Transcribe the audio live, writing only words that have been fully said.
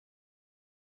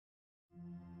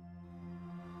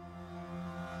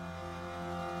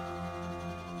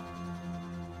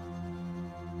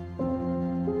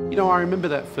You know, I remember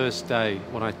that first day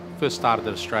when I first started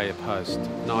at Australia Post,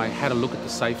 and I had a look at the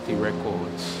safety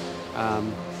records.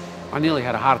 I nearly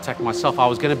had a heart attack myself. I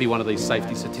was going to be one of these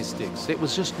safety statistics. It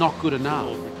was just not good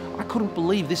enough. I couldn't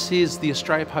believe this is the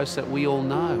Australia Post that we all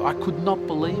know. I could not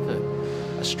believe it.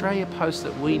 Australia Post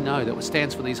that we know, that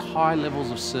stands for these high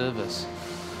levels of service,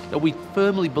 that we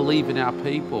firmly believe in our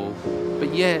people,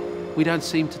 but yet we don't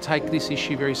seem to take this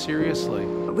issue very seriously.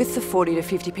 With the 40 to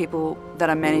 50 people that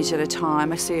I manage at a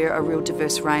time, I see a real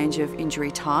diverse range of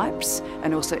injury types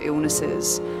and also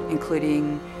illnesses,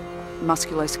 including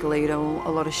musculoskeletal, a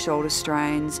lot of shoulder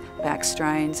strains, back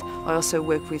strains. I also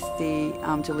work with the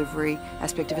delivery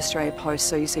aspect of Australia Post,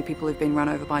 so you see people who've been run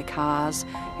over by cars,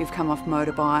 who've come off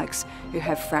motorbikes, who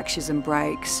have fractures and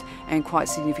breaks and quite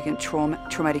significant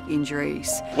traumatic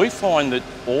injuries. We find that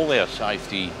all our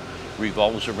safety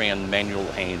revolves around manual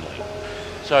handling.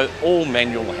 So all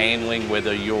manual handling,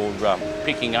 whether you're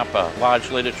picking up a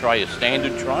large letter tray, a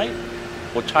standard tray,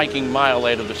 or taking mail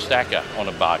out of the stacker on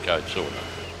a barcode sorter.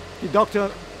 The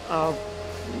doctor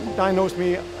diagnosed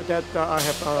me that I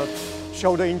have a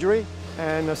shoulder injury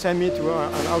and sent me to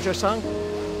an ultrasound.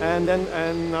 And then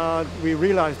we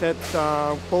realized that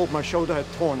both my shoulder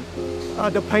had torn.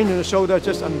 The pain in the shoulder is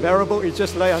just unbearable. It's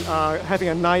just like having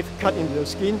a knife cut into the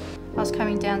skin. I was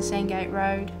coming down Sandgate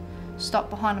Road, stopped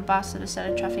behind a bus at a set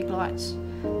of traffic lights.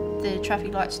 The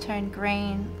traffic lights turned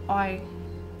green. I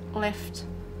left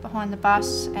behind the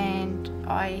bus and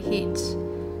I hit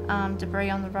debris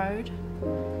on the road,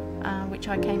 which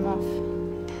I came off.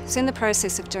 I was in the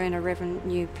process of doing a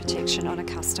revenue protection on a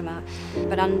customer,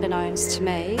 but unbeknownst to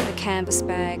me, the canvas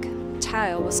bag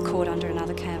tail was caught under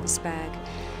another canvas bag.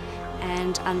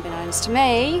 And unbeknownst to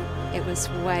me, it was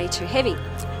way too heavy.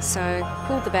 So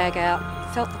pulled the bag out,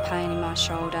 felt the pain in my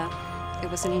shoulder. It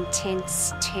was an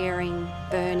intense, tearing,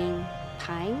 burning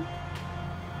pain.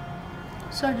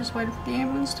 So I just waited for the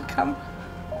ambulance to come.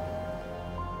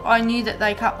 I knew that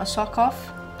they cut my sock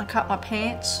off, I cut my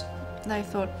pants. They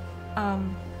thought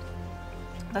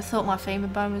my femur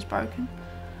bone was broken.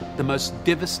 The most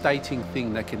devastating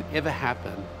thing that can ever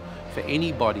happen for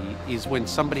anybody is when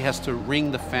somebody has to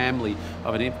ring the family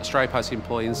of an Australia Post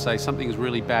employee and say something is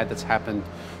really bad that's happened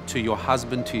to your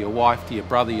husband, to your wife, to your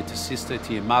brother, to your sister,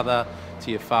 to your mother,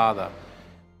 to your father.